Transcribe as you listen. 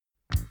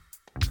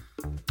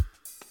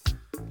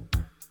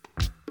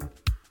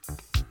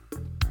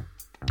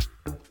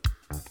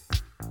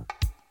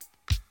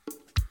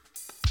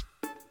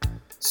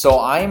So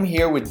I'm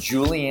here with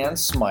Julianne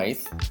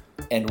Smythe,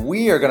 and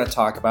we are going to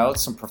talk about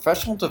some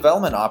professional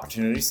development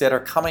opportunities that are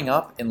coming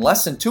up in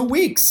less than 2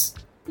 weeks.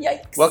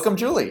 Yikes. Welcome,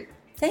 Julie.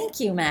 Thank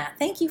you, Matt.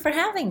 Thank you for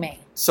having me.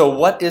 So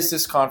what is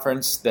this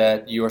conference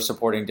that you are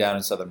supporting down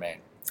in Southern Maine?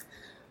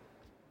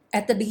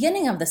 At the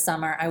beginning of the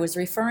summer, I was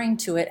referring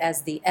to it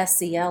as the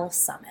SEL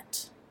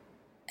Summit.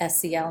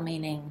 SEL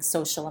meaning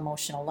social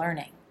emotional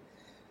learning.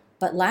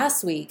 But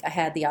last week, I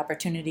had the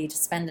opportunity to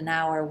spend an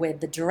hour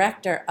with the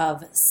director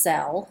of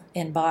SEL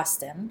in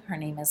Boston. Her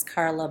name is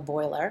Carla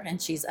Boiler,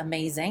 and she's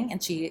amazing,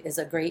 and she is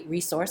a great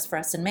resource for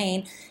us in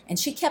Maine, and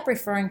she kept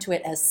referring to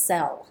it as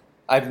SEL.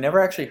 I've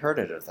never actually heard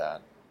it as that.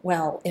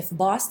 Well, if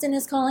Boston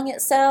is calling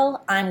it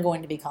SEL, I'm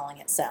going to be calling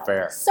it SEL.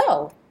 Fair.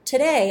 So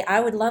today, I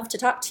would love to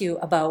talk to you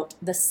about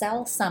the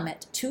SEL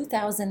Summit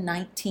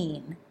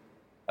 2019.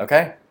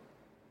 Okay.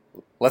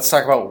 Let's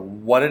talk about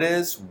what it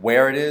is,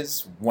 where it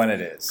is, when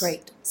it is.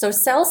 Great. So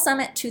SEL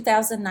Summit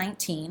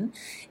 2019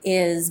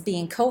 is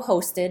being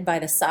co-hosted by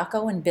the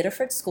Saco and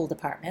Biddeford School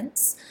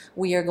Departments.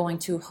 We are going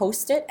to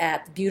host it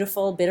at the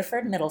beautiful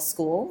Biddeford Middle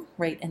School,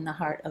 right in the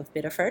heart of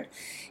Biddeford.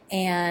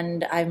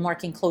 And I'm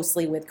working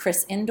closely with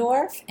Chris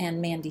Indorf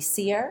and Mandy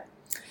Sear.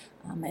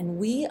 And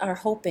we are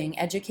hoping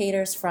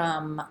educators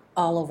from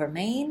all over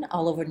Maine,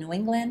 all over New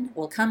England,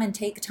 will come and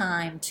take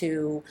time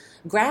to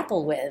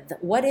grapple with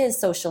what is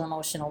social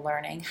emotional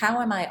learning,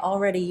 how am I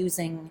already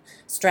using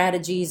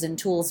strategies and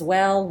tools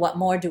well, what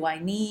more do I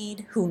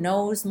need, who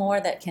knows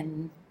more that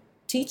can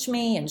teach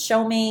me and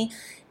show me,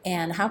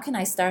 and how can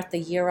I start the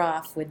year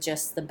off with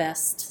just the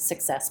best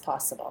success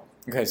possible.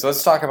 Okay, so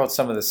let's talk about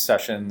some of the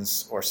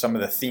sessions or some of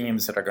the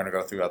themes that are going to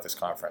go throughout this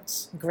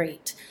conference.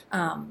 Great.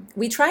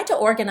 We tried to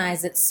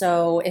organize it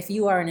so if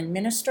you are an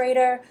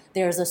administrator,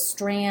 there's a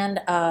strand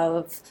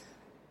of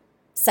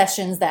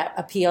sessions that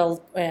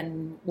appeal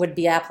and would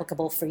be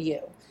applicable for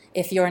you.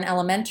 If you're an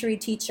elementary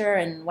teacher,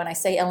 and when I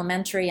say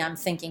elementary, I'm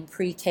thinking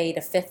pre-K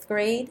to 5th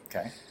grade.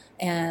 Okay.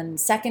 And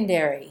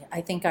secondary,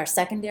 I think our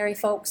secondary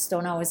folks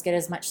don't always get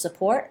as much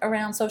support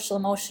around social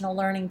emotional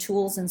learning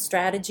tools and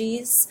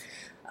strategies.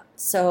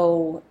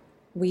 So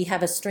we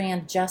have a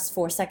strand just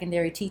for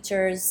secondary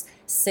teachers,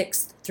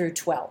 6th through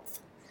 12th.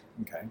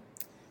 Okay.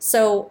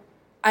 So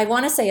I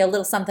want to say a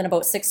little something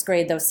about 6th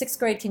grade, though. 6th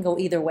grade can go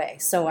either way.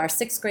 So our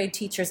 6th grade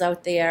teachers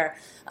out there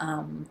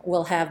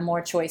will have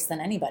more choice than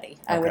anybody,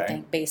 I would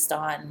think, based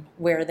on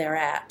where they're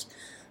at.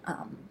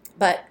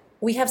 But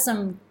we have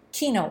some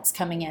keynotes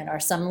coming in,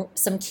 or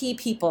some key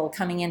people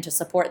coming in to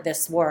support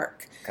this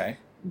work. Okay.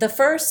 The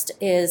first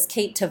is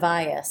Kate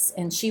Tobias,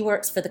 and she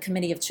works for the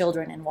Committee of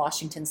Children in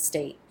Washington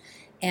State.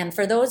 And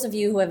for those of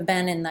you who have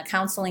been in the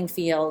counseling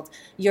field,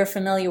 you're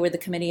familiar with the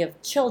Committee of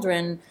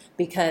Children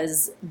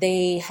because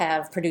they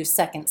have produced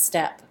Second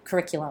Step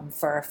curriculum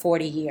for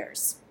 40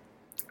 years.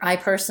 I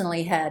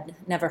personally had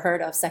never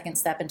heard of Second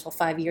Step until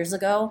 5 years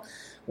ago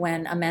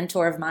when a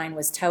mentor of mine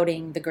was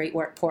touting the great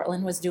work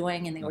Portland was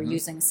doing, and they were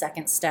using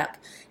Second Step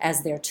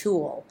as their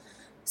tool.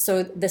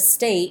 So the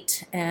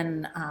state,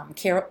 and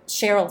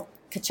Cheryl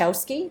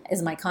Kachowski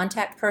is my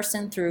contact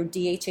person through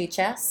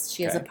DHHS.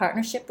 She has a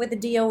partnership with the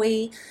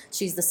DOE.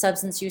 She's the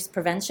substance use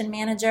prevention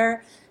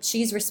manager.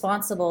 She's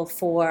responsible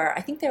for,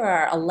 I think there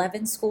are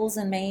 11 schools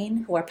in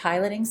Maine who are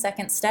piloting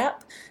Second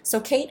Step. So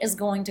Kate is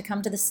going to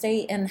come to the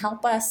state and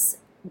help us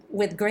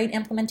with great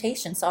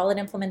implementation, solid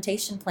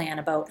implementation plan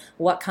about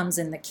what comes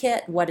in the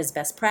kit, what is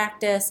best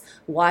practice,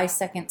 why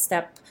Second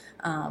Step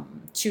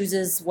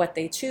chooses what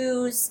they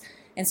choose.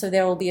 And so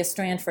there will be a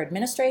strand for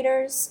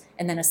administrators,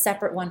 and then a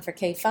separate one for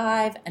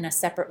K-5, and a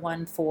separate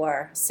one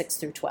for 6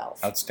 through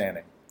 12.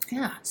 Outstanding.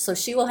 Yeah, so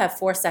she will have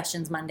 4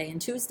 sessions Monday and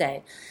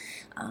Tuesday.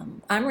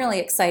 I'm really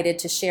excited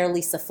to share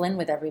Lisa Flynn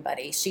with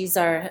everybody. She's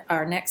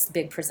our next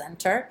big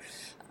presenter.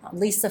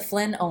 Lisa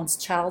Flynn owns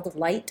Child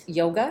Light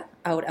Yoga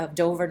out of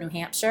Dover, New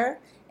Hampshire.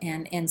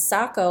 And in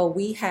Saco,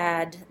 we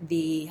had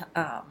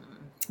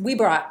we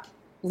brought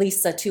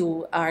Lisa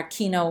to our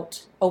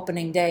keynote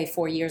opening day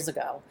 4 years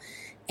ago.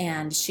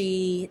 And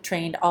she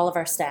trained all of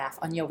our staff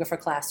on Yoga for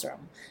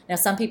Classroom. Now,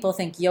 some people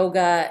think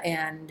yoga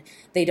and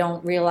they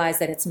don't realize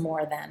that it's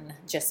more than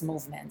just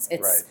movements.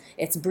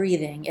 It's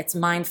breathing, it's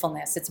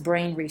mindfulness, it's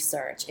brain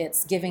research,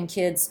 it's giving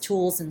kids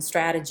tools and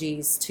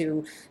strategies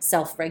to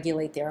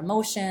self-regulate their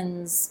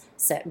emotions,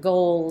 set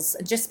goals,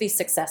 just be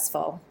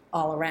successful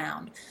all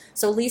around.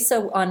 So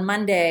Lisa on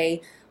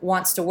Monday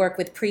wants to work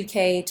with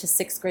pre-K to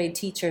 6th grade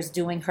teachers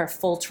doing her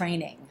full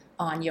training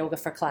on Yoga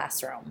for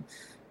Classroom.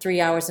 3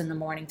 hours in the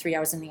morning, 3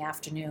 hours in the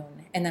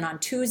afternoon. And then on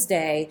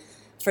Tuesday,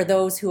 for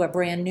those who are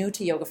brand new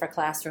to Yoga for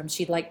Classroom,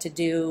 she'd like to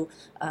do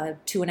a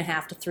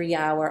 2.5 to 3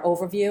 hour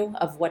overview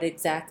of what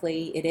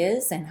exactly it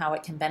is and how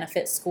it can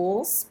benefit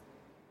schools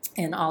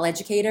and all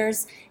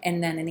educators.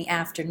 And then in the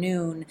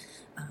afternoon,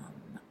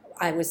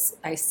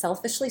 I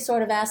selfishly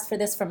sort of asked for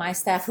this for my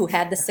staff who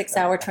had the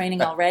 6-hour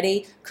training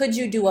already. Could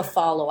you do a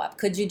follow-up?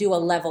 Could you do a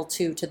level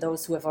 2 to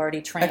those who have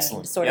already trained,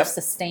 Excellent. Sort of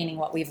sustaining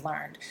what we've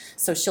learned?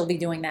 So she'll be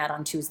doing that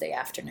on Tuesday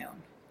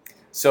afternoon.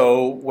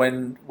 So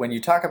when you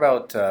talk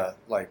about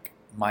like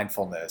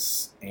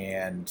mindfulness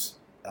and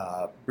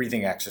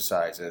breathing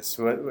exercises.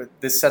 So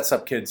this sets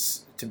up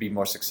kids to be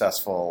more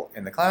successful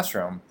in the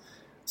classroom.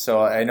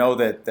 So I know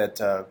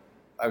that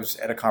I was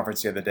at a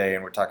conference the other day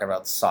and we're talking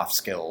about soft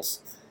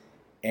skills.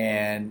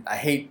 And I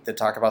hate to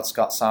talk about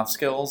soft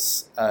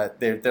skills.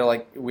 They're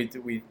like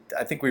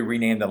I think we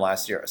renamed them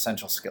last year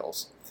essential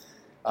skills,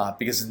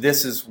 because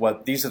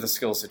these are the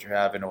skills that you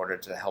have in order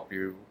to help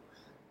you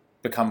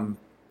become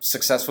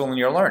successful in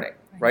your learning,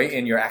 right?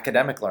 In your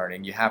academic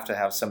learning, you have to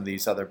have some of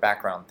these other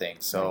background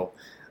things. So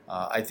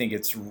I think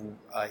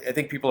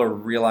people are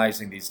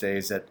realizing these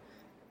days that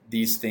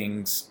these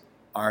things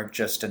aren't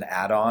just an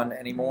add-on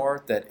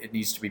anymore, that it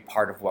needs to be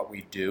part of what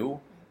we do.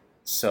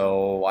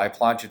 So I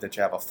applaud you that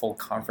you have a full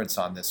conference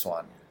on this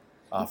one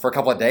for a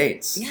couple of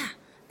days. Yeah,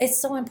 it's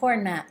so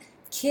important, Matt.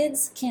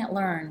 Kids can't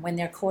learn when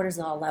their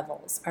cortisol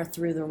levels are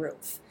through the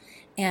roof.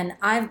 And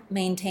I've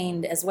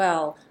maintained as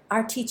well,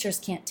 our teachers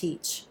can't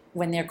teach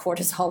when their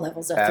cortisol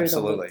levels are through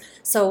the roof.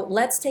 So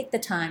let's take the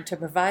time to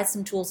provide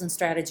some tools and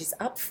strategies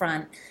up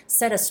front,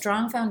 set a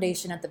strong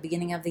foundation at the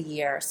beginning of the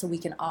year so we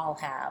can all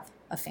have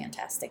a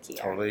fantastic year.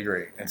 Totally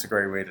agree. It's a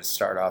great way to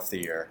start off the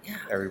year. Yeah.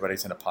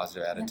 Everybody's in a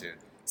positive attitude.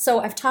 Yeah.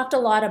 So I've talked a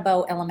lot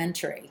about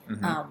elementary.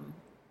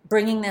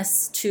 Bringing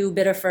this to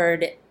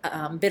Biddeford.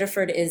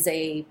 Biddeford is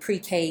a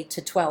pre-K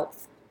to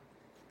 12th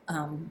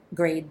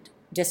grade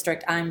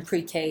district. I'm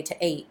pre-K to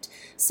 8.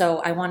 So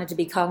I wanted to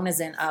be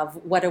cognizant of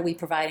what are we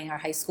providing our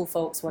high school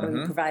folks, what are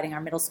we providing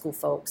our middle school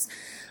folks.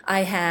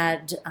 I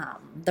had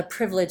the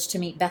privilege to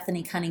meet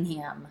Bethany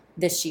Cunningham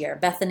this year.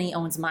 Bethany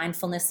owns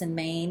Mindfulness in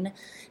Maine,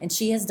 and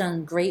she has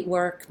done great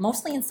work,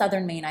 mostly in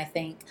southern Maine, I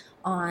think,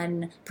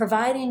 on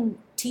providing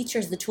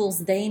teachers the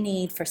tools they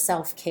need for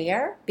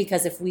self-care,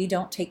 because if we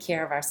don't take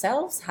care of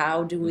ourselves,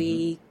 how do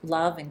we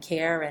love and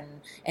care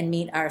and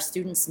meet our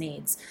students'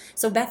 needs?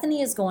 So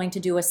Bethany is going to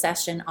do a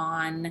session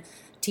on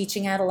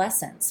teaching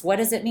adolescents. What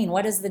does it mean?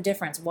 What is the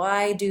difference?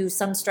 Why do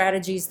some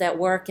strategies that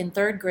work in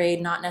 3rd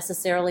grade not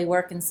necessarily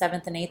work in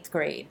 7th and 8th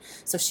grade?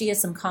 So she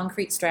has some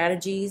concrete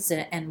strategies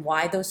and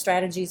why those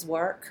strategies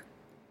work.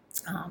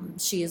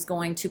 She is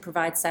going to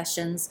provide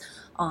sessions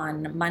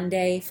on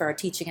Monday for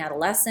teaching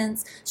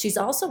adolescents. She's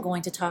also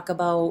going to talk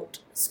about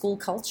school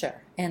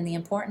culture and the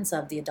importance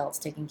of the adults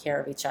taking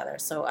care of each other.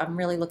 So I'm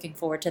really looking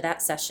forward to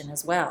that session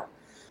as well.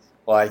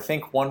 Well, I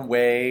think one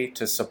way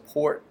to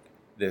support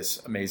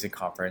this amazing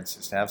conference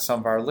is to have some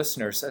of our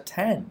listeners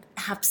attend.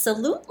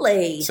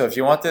 Absolutely. So if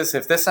you want this,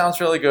 if this sounds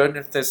really good,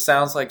 if this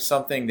sounds like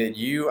something that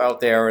you out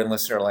there in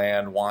listener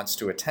land wants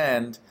to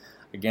attend,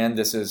 again,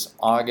 this is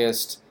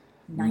August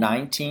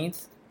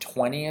 19th,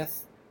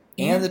 20th,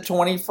 and the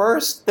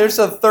 21st. There's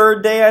a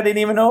third day. I didn't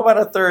even know about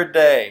a third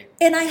day.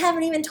 And I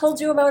haven't even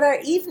told you about our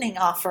evening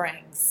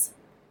offerings.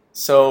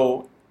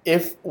 So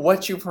if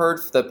what you've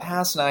heard for the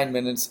past 9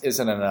 minutes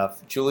isn't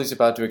enough, Julie's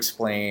about to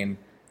explain.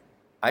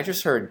 I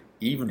just heard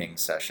evening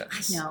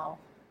sessions.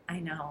 I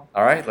know.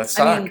 All right, let's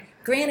talk. I mean,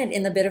 granted,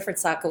 in the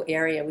Biddeford-Saco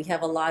area, we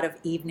have a lot of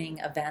evening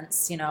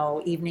events,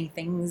 evening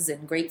things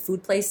and great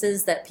food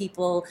places that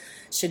people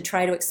should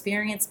try to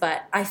experience.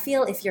 But I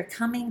feel if you're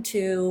coming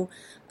to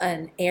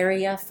an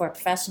area for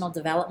professional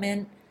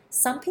development,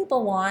 some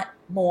people want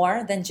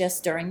more than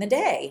just during the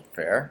day.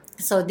 Fair.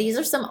 So these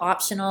are some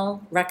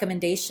optional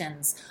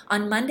recommendations.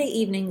 On Monday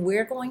evening,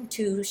 we're going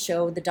to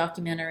show the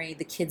documentary,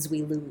 The Kids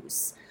We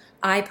Lose.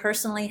 I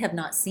personally have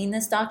not seen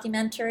this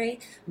documentary,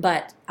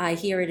 but I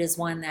hear it is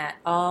one that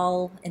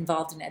all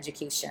involved in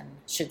education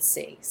should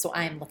see. So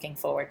I am looking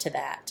forward to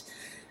that.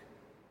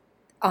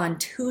 On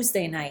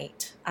Tuesday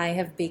night, I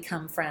have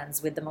become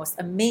friends with the most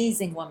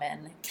amazing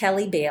woman,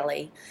 Kelly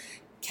Bailey.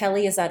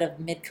 Kelly is out of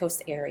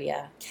Mid-Coast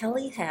area.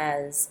 Kelly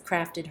has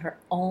crafted her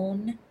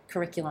own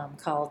curriculum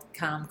called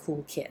Calm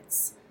Cool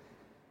Kids.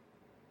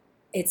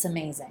 It's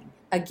amazing.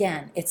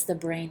 Again, it's the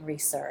brain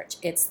research.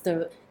 It's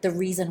the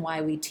reason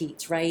why we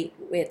teach, right?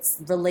 It's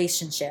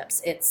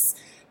relationships. It's,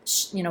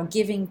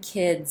 giving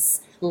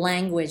kids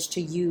language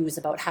to use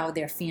about how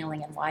they're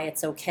feeling and why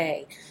it's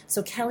okay.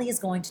 So Kelly is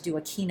going to do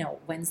a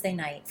keynote Tuesday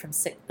night from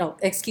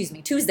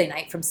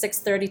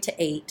 6:30 to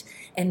 8,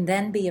 and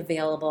then be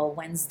available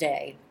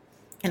Wednesday.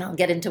 And I'll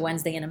get into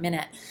Wednesday in a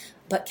minute.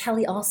 But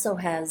Kelly also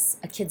has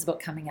a kid's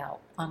book coming out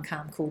on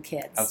Calm Cool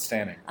Kids.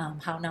 Outstanding.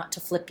 How not to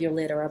flip your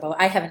lid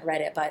I haven't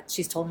read it, but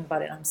she's told me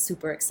about it. I'm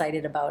super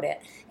excited about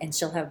it. And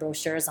she'll have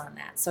brochures on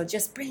that. So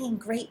just bringing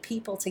great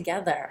people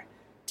together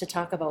to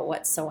talk about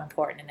what's so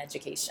important in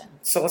education.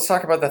 So let's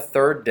talk about the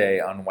third day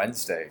on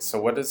Wednesday.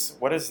 So what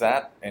does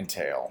that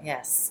entail?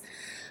 Yes.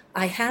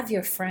 I have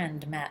your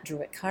friend Matt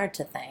Druitt-Card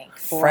to thank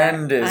for.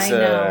 Friend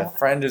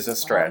is a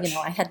stretch.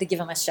 Well, I had to give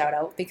him a shout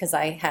out because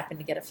I happen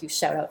to get a few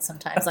shout outs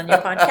sometimes on your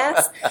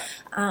podcast.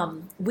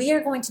 We are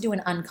going to do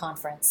an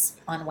unconference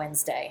on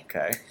Wednesday.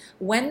 Okay.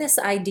 When this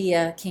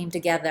idea came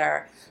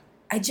together,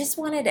 I just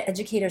wanted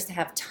educators to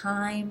have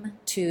time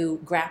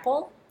to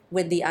grapple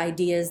with the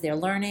ideas they're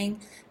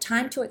learning,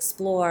 time to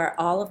explore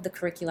all of the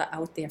curricula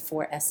out there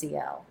for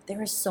SEL.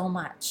 There is so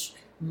much.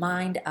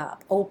 Mind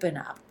Up, Open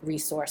Up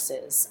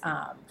resources.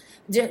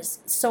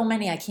 Just so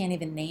many I can't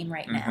even name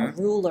right now.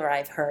 Ruler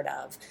I've heard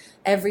of.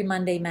 Every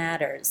Monday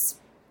Matters.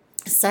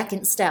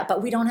 second step,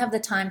 but we don't have the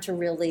time to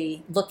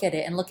really look at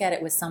it and look at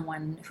it with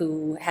someone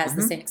who has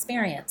the Mhm. same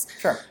experience.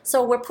 Sure.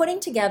 So we're putting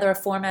together a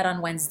format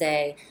on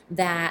Wednesday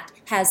that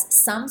has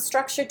some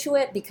structure to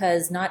it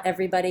because not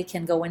everybody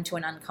can go into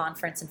an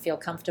unconference and feel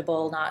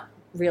comfortable not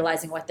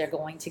realizing what they're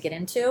going to get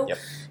into. Yep.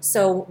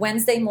 So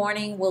Wednesday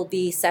morning will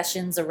be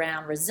sessions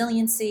around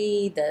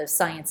resiliency, the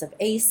science of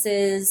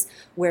ACEs.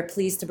 We're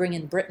pleased to bring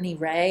in Brittany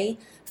Ray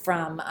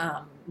from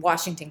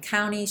Washington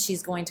County.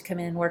 She's going to come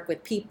in and work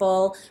with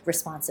people,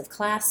 responsive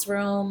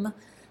classroom.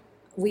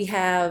 We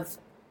have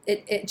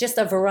just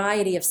a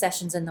variety of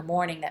sessions in the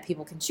morning that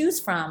people can choose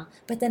from,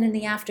 but then in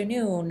the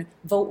afternoon,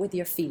 vote with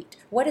your feet.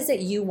 What is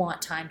it you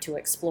want time to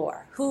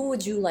explore? Who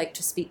would you like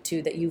to speak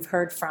to that you've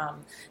heard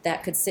from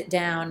that could sit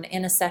down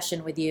in a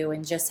session with you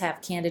and just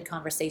have candid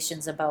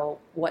conversations about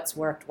what's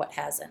worked, what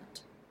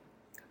hasn't?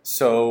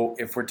 So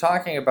if we're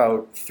talking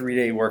about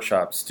 3-day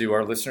workshops, do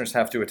our listeners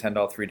have to attend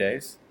all 3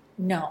 days?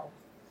 No.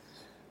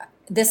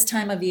 This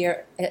time of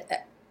year,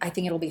 I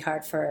think it'll be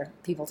hard for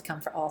people to come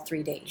for all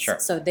 3 days. Sure.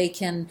 So they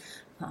can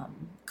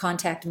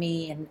contact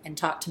me and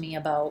talk to me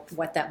about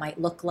what that might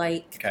look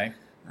like. Okay.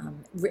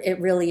 It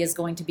really is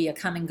going to be a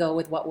come and go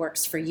with what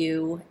works for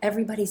you.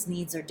 Everybody's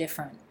needs are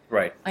different.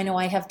 Right. I know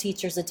I have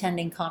teachers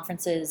attending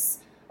conferences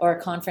or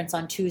a conference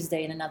on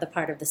Tuesday in another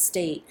part of the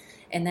state,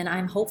 and then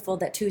I'm hopeful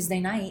that Tuesday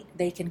night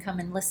they can come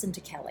and listen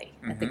to Kelly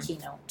at the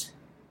keynote.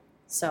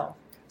 So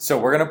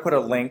we're going to put a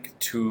link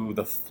to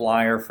the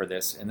flyer for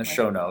this in the Right.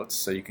 show notes,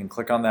 so you can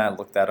click on that,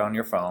 look that on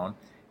your phone,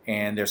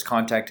 and there's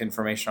contact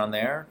information on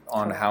there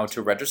on Correct. how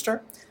to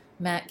register.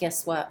 Matt,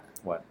 guess what?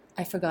 What?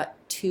 I forgot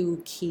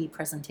 2 key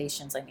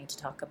presentations I need to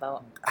talk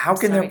about. How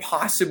can there sorry.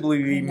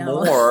 possibly be I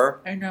know.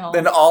 more I know.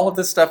 than all of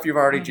the stuff you've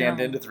already I jammed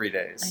know. into 3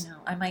 days? I know.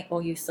 I might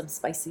owe you some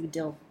spicy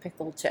dill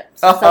pickle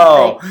chips.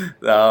 Oh,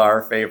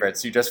 our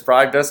favorites. You just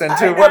bribed us into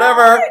I know,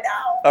 whatever. I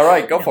know. All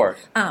right, go for it.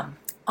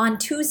 On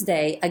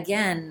Tuesday,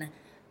 again,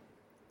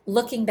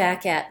 looking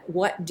back at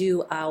what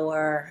do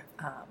our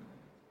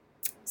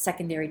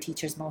secondary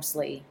teachers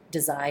mostly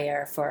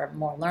desire for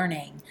more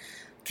learning,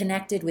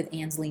 connected with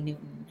Ansley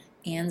Newton.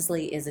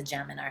 Ansley is a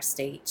gem in our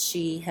state.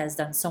 She has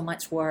done so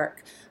much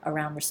work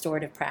around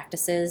restorative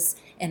practices,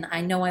 and I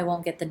know I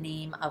won't get the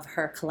name of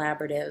her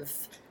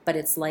collaborative, but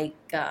it's like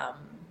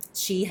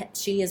she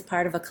is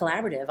part of a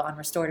collaborative on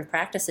restorative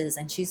practices,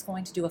 and she's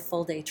going to do a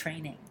full day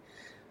training,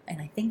 and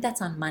I think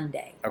that's on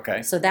Monday.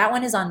 Okay. So that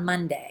one is on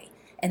Monday.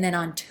 And then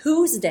on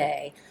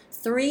Tuesday,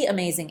 3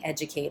 amazing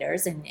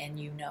educators, and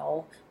you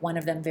know one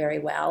of them very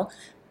well,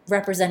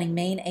 representing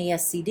Maine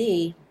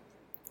ASCD,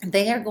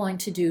 they are going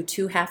to do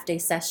 2 half-day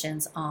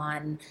sessions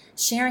on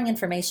sharing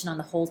information on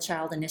the Whole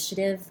Child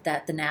Initiative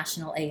that the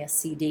National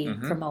ASCD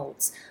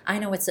promotes. I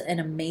know it's an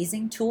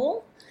amazing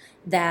tool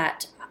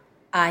that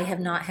I have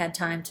not had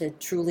time to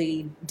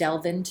truly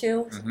delve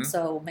into.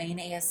 So Maine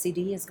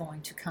ASCD is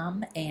going to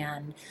come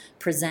and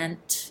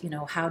present,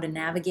 how to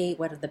navigate,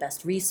 what are the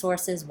best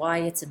resources, why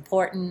it's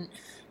important.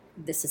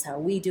 This is how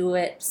we do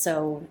it.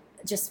 So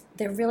just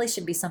there really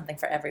should be something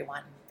for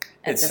everyone.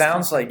 It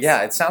sounds like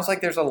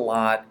there's a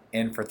lot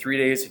in for 3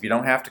 days. If you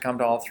don't have to come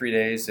to all 3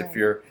 days, if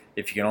you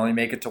can only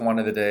make it to one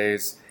of the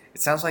days,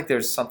 it sounds like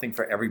there's something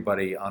for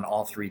everybody on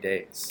all 3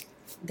 days.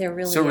 There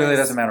really So it really is.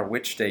 doesn't matter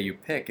which day you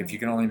pick. If you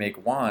can only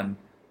make one,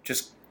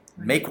 just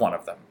make one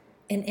of them.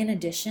 And in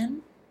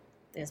addition,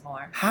 there's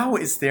more. How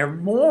is there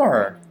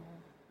more?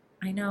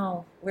 I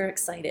know. We're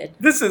excited.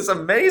 This is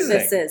amazing.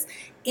 This is.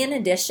 In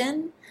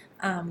addition,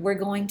 we're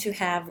going to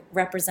have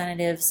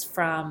representatives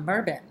from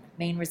MERBN,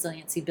 Maine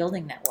Resiliency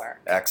Building Network,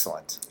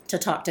 Excellent. to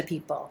talk to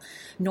people.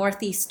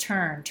 Northeast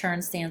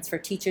TURN stands for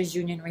Teachers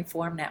Union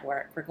Reform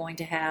Network. We're going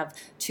to have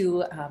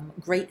 2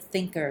 great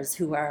thinkers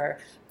who are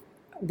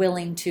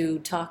willing to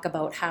talk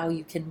about how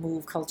you can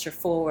move culture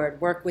forward,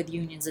 work with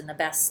unions in the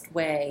best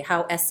way,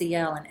 how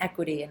SEL and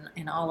equity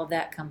and all of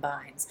that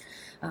combines.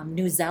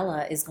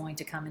 Newzella is going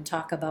to come and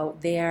talk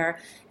about their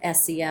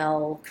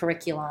SEL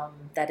curriculum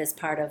that is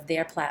part of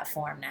their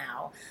platform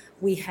now.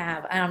 We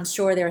have, I'm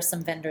sure there are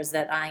some vendors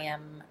that I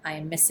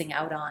am missing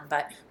out on,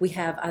 but we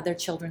have other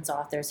children's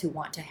authors who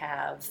want to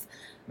have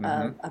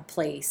a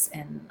place.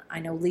 And I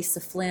know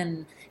Lisa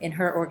Flynn in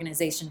her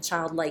organization,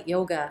 Child Light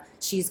Yoga,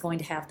 she's going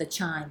to have the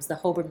chimes, the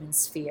Hoberman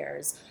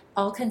spheres,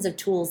 all kinds of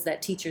tools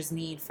that teachers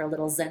need for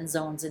little Zen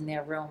zones in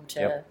their room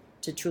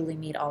to truly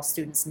meet all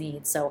students'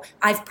 needs. So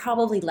I've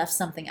probably left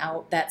something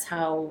out. That's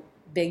how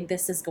big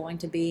this is going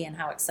to be and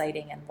how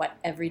exciting and what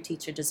every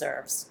teacher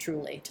deserves,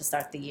 truly, to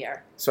start the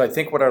year. So I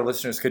think what our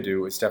listeners could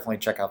do is definitely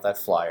check out that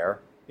flyer.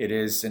 It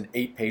is an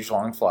 8-page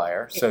long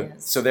flyer.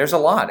 So there's a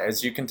lot.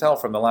 As you can tell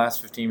from the last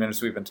 15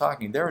 minutes we've been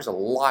talking, there is a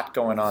lot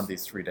going on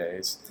these 3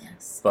 days.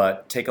 Yes.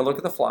 But take a look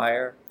at the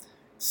flyer,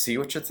 see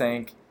what you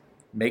think,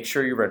 make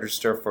sure you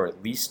register for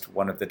at least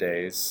one of the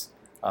days.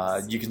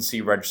 You can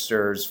see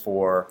registers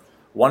for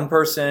one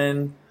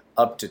person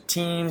up to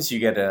teams. You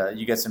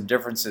get some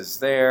differences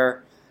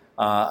there.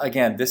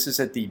 Again, this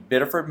is at the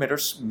Biddeford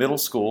Middle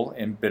School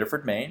in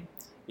Biddeford, Maine.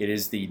 It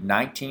is the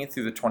 19th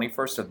through the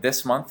 21st of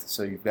this month,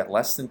 so you've got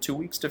less than 2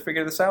 weeks to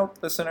figure this out,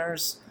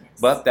 listeners. Yes.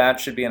 But that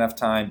should be enough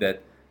time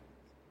that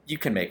you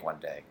can make one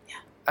day. Yeah.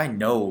 I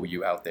know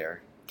you out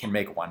there can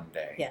make one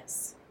day.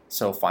 Yes.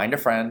 So find a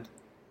friend,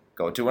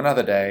 go to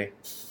another day,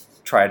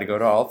 try to go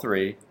to all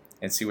three,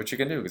 and see what you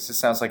can do. Because this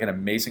sounds like an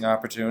amazing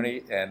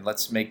opportunity, and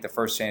let's make the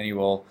first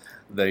annual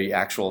the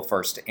actual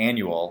first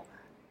annual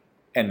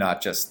and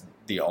not just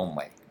the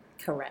only.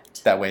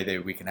 Correct. That way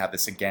we can have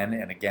this again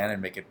and again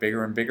and make it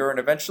bigger and bigger, and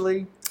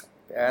eventually,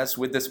 as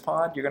with this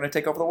pod, you're going to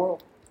take over the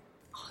world.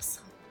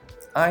 Awesome.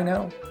 I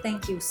know.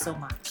 Thank you so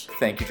much.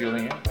 Thank you,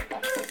 Julianne.